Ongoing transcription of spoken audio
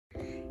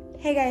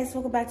Hey guys,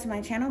 welcome back to my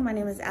channel. My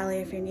name is Allie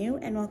if you're new,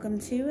 and welcome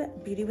to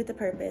Beauty with a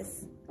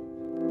Purpose.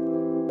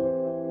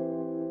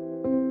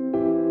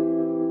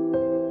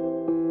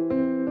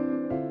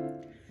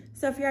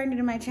 So if you are new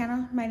to my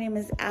channel, my name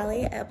is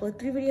Allie. I upload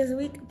 3 videos a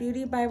week,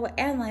 beauty, Bible,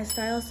 and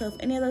lifestyle. So if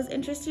any of those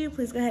interest you,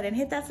 please go ahead and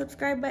hit that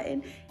subscribe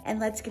button, and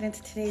let's get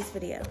into today's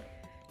video.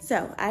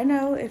 So I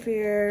know if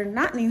you're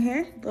not new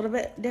here, a little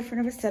bit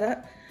different of a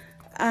setup.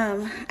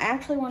 I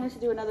actually wanted to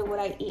do another what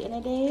I eat in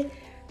a day.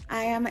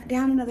 I am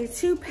down another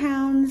 2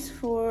 pounds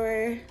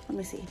for, let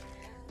me see.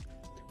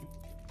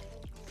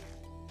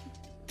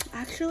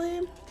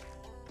 Actually,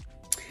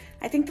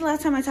 I think the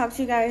last time I talked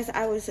to you guys,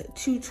 I was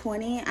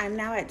 220. I'm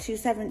now at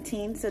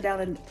 217, so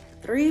down in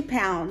 3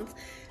 pounds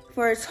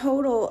for a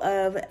total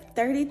of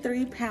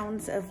 33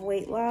 pounds of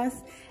weight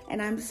loss.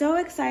 And I'm so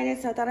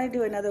excited, so I thought I'd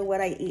do another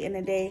what I eat in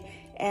a day.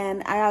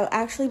 And I'll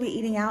actually be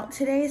eating out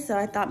today, so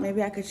I thought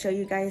maybe I could show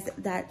you guys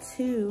that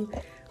too.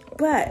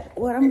 But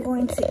what I'm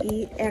going to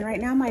eat, and right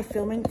now my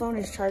filming phone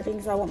is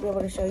charging, so I won't be able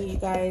to show you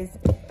guys.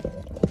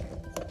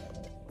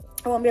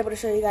 I won't be able to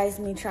show you guys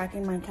me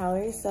tracking my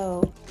calories,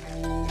 so.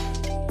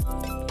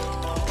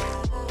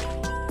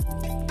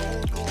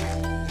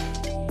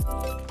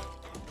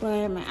 But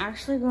I'm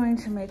actually going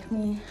to make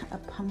me a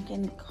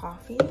pumpkin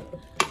coffee.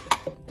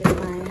 Get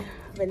my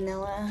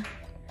vanilla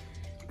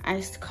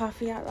iced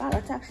coffee out. Wow,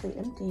 that's actually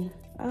empty.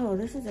 Oh,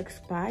 this is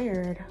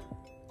expired.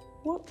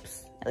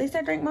 Whoops. At least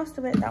I drank most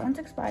of it. That one's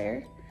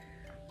expired.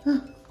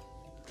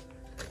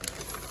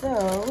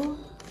 So,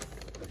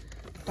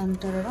 dun,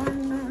 dun, dun,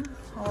 dun.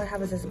 All I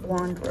have is this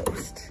blonde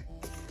roast.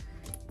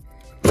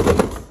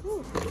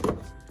 Whew.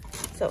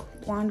 So,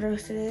 blonde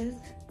roast it is.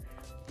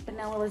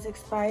 Vanilla was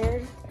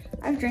expired.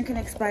 I've drank an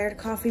expired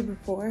coffee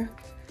before.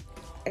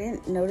 I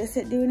didn't notice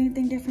it do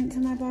anything different to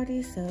my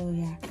body, so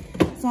yeah.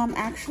 So I'm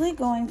actually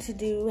going to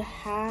do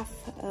half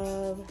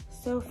of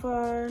so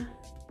far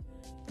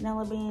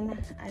vanilla bean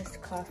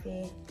iced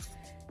coffee,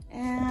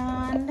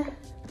 and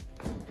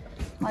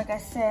like I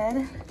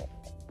said,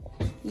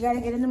 you gotta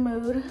get in the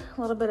mood.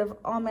 A little bit of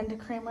almond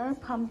creamer,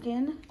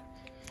 pumpkin.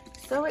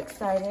 So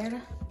excited.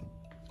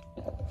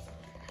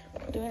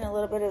 Doing a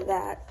little bit of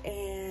that,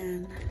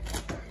 and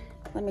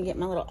let me get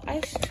my little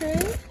ice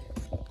tray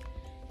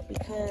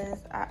because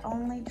I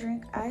only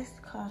drink iced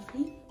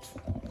coffee.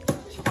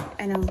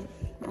 I know,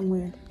 I'm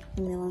weird.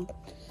 Leave me alone.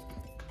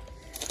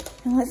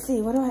 And let's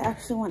see, what do I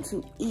actually want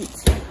to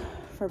eat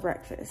for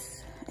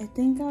breakfast? I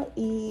think I'll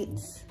eat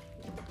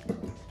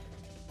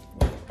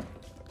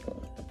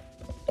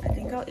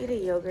a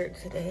yogurt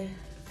today.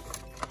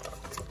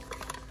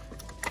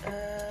 I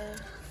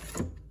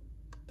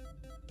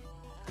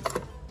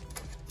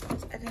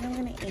think I'm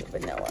gonna eat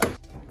vanilla.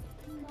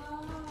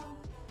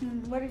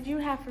 What did you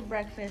have for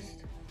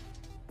breakfast?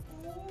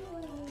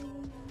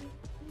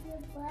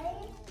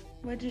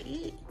 What'd you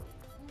eat?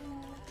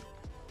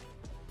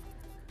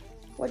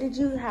 What did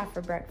you have for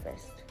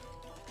breakfast?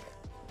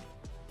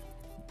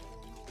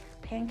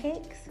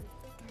 Pancakes?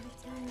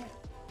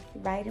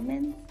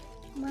 Vitamins?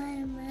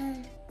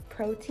 Mama.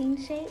 Protein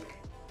shake?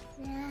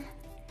 Yeah.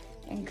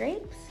 And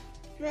grapes?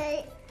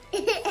 Right.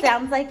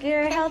 Sounds like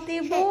you're a healthy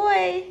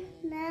boy.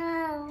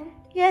 No.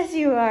 Yes,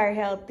 you are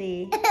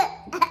healthy.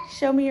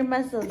 Show me your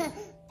muscles.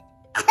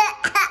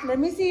 Let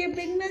me see your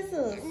big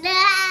muscles.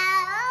 No.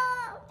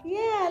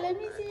 Yeah, let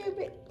me see your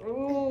big.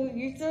 Oh,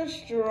 you're so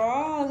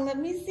strong. Let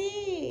me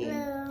see.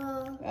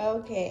 No.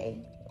 Okay.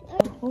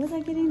 What was I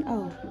getting?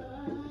 Oh,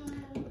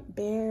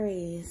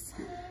 berries.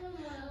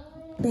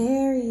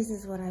 Berries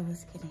is what I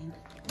was getting.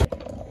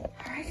 All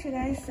right, you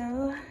guys.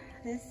 So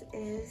this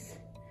is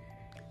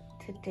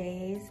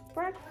today's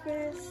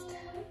breakfast.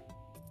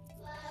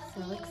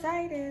 So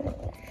excited.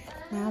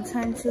 Now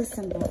time to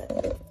assemble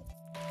it.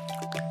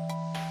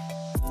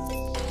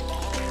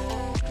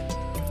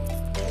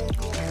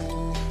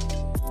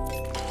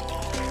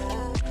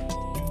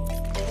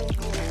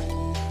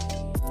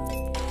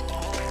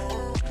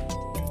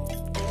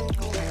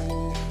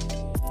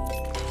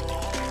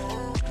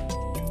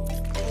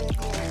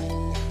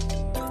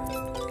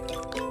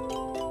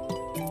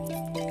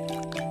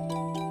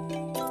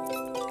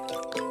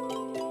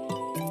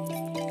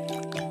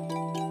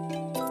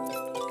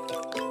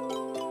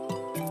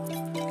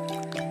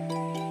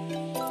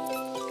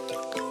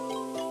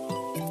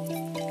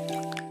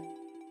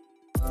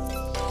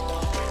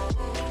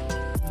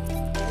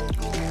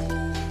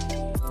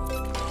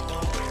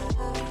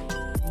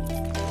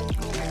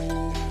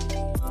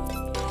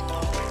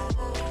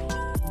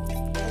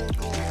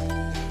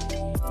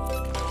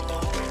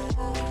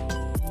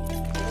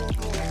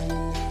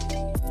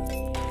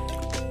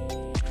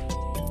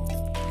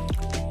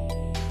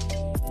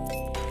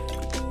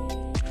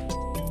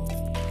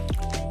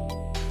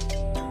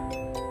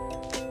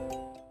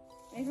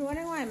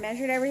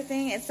 Measured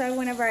everything. It's so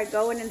whenever I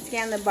go in and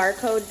scan the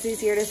barcode, it's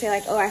easier to say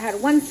like, oh, I had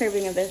 1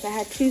 serving of this, I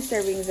had 2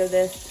 servings of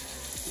this.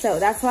 So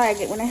that's why I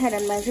went ahead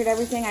and measured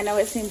everything. I know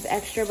it seems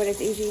extra, but it's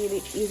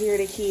easier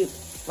to keep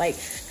like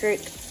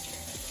strict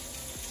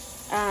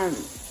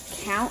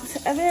count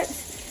of it.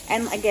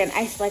 And again,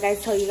 like I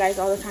tell you guys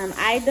all the time,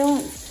 I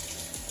don't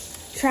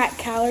track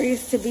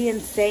calories to be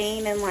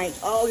insane and like,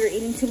 oh, you're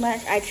eating too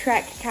much. I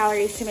track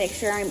calories to make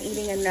sure I'm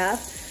eating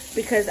enough,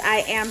 because I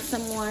am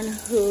someone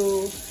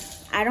who,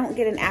 I don't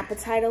get an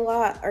appetite a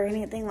lot or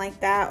anything like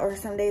that, or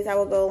some days I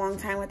will go a long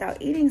time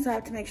without eating, so I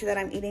have to make sure that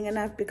I'm eating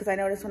enough, because I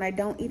notice when I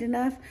don't eat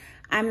enough,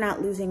 I'm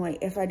not losing weight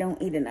if I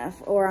don't eat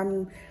enough, or I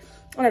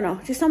don't know,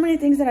 just so many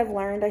things that I've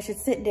learned. I should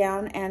sit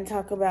down and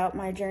talk about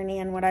my journey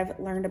and what I've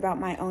learned about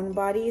my own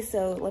body,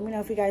 so let me know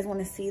if you guys want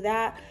to see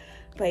that.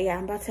 But yeah,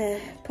 I'm about to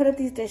put up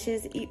these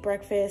dishes, eat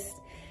breakfast,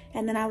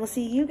 and then I will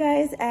see you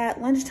guys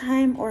at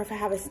lunchtime, or if I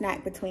have a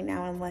snack between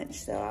now and lunch,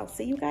 so I'll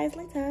see you guys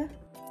later.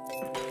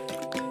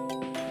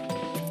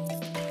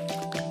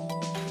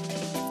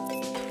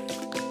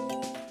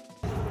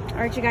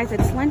 All right, you guys,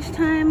 it's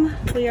lunchtime.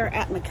 We are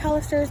at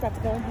McAllister's, about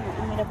to go in here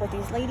and meet up with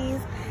these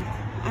ladies.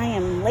 I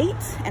am late,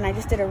 and I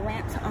just did a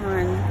rant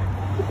on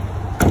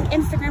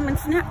Instagram and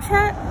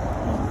Snapchat.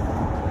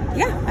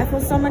 Yeah, I feel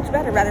so much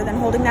better rather than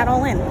holding that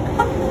all in.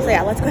 So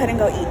yeah, let's go ahead and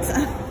go eat.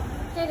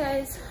 Hey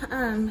guys,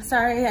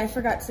 sorry I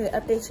forgot to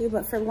update you,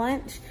 but for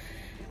lunch,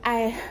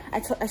 I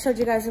showed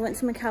you guys I went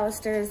to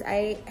McAllister's. I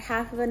ate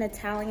half of an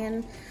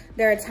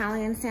their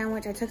Italian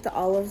sandwich. I took the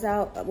olives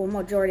out, well,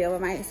 majority of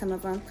them, I ate some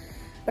of them.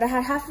 But I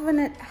had half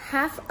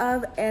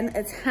of an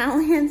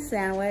Italian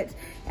sandwich,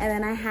 and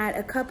then I had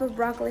a cup of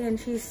broccoli and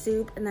cheese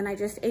soup, and then I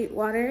just ate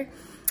water.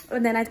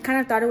 And then I kind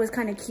of thought it was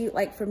kind of cute,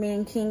 like for me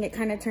and King, it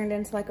kind of turned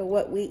into like a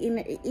what we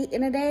eat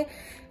in a day.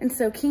 And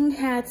so King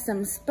had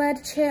some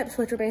Spud chips,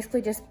 which are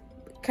basically just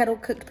kettle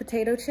cooked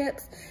potato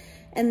chips,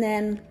 and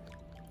then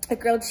a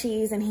grilled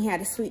cheese, and he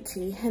had a sweet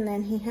tea, and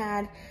then he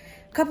had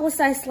a couple of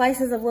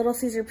slices of Little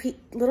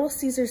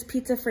Caesar's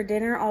pizza for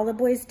dinner. All the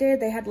boys did.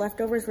 They had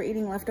leftovers. We're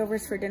eating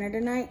leftovers for dinner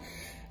tonight.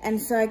 And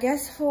so I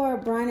guess for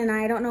Brian and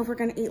I don't know if we're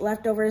going to eat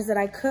leftovers that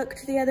I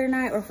cooked the other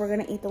night, or if we're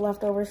going to eat the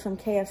leftovers from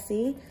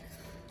KFC.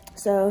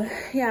 So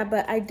yeah,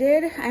 but I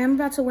am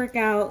about to work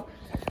out.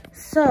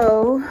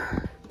 So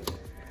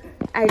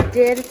I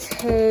did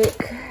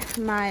take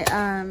my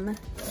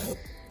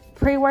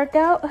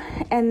pre-workout,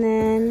 and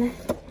then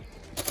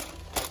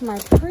my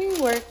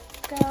pre-workout,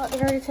 did I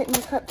already take my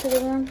cup to the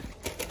room?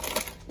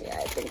 Yeah,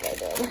 I think I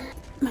did.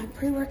 My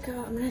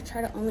pre-workout, I'm gonna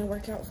try to only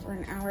work out for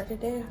an hour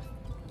today.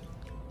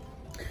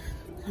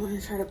 I'm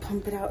gonna try to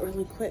pump it out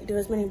really quick, do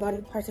as many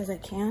body parts as I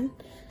can.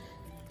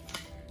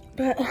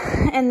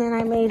 And then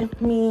I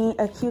made me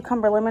a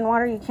cucumber lemon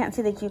water. You can't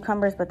see the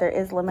cucumbers, but there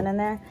is lemon in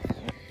there.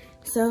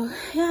 So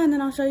yeah, and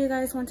then I'll show you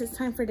guys once it's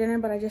time for dinner,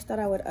 but I just thought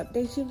I would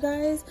update you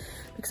guys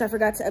because I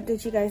forgot to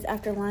update you guys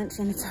after lunch,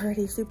 and it's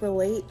already super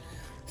late.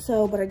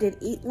 So, but I did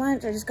eat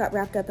lunch. I just got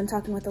wrapped up in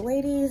talking with the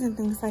ladies and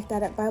things like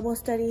that at Bible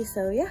study.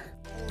 So yeah.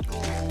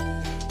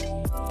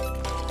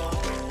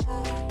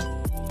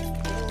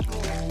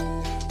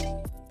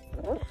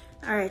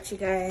 All right, you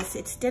guys,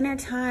 it's dinner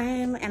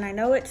time, and I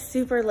know it's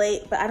super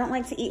late, but I don't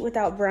like to eat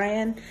without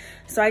Brian.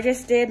 So I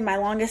just did my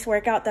longest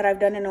workout that I've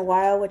done in a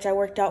while, which I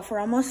worked out for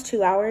almost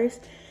 2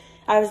 hours.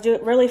 I was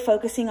really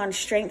focusing on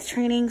strength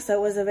training, so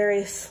it was a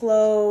very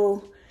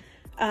slow,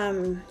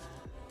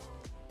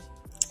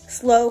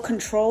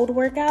 controlled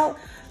workout.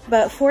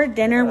 But for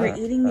dinner, we're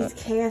eating these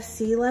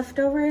KFC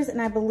leftovers,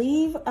 and I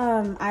believe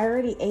I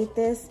already ate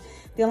this.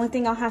 The only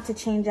thing I'll have to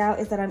change out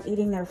is that I'm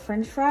eating their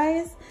French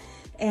fries,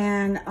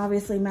 and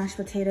obviously mashed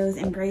potatoes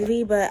and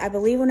gravy. But I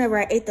believe whenever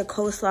I ate the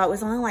coleslaw, it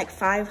was only like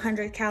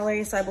 500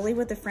 calories. So I believe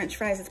with the French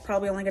fries, it's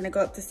probably only gonna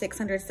go up to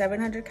 600,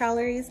 700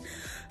 calories.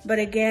 But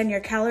again, your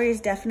calories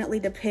definitely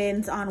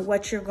depends on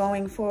what you're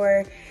going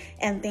for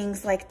and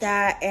things like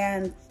that,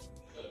 and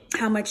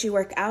how much you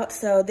work out.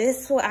 So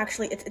this will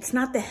actually, it's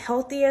not the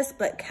healthiest,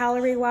 but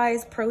calorie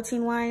wise,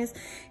 protein wise,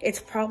 it's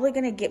probably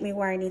gonna get me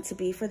where I need to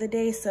be for the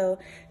day. So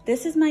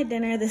this is my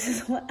dinner. This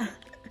is what,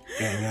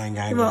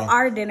 well,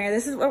 our dinner.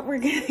 This is what we're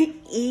gonna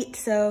eat.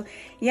 So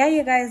yeah,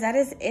 you guys, that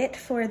is it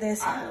for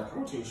this. I had a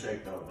protein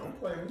shake though. Don't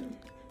play with me.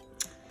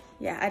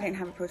 Yeah, I didn't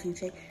have a protein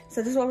shake.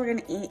 So this is what we're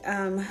gonna eat.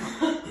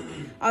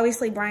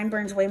 Obviously Brian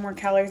burns way more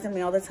calories than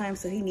me all the time,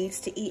 so he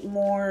needs to eat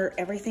more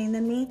everything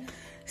than me.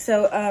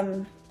 So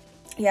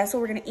yeah, that's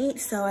what we're gonna eat.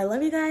 So I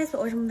love you guys, but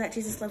always remember that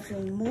Jesus loves you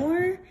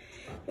more.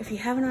 If you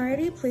haven't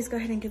already, please go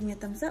ahead and give me a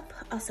thumbs up.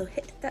 Also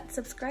hit that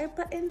subscribe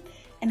button,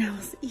 and I will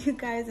see you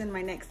guys in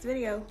my next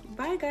video.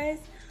 Bye guys.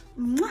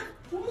 Mwah.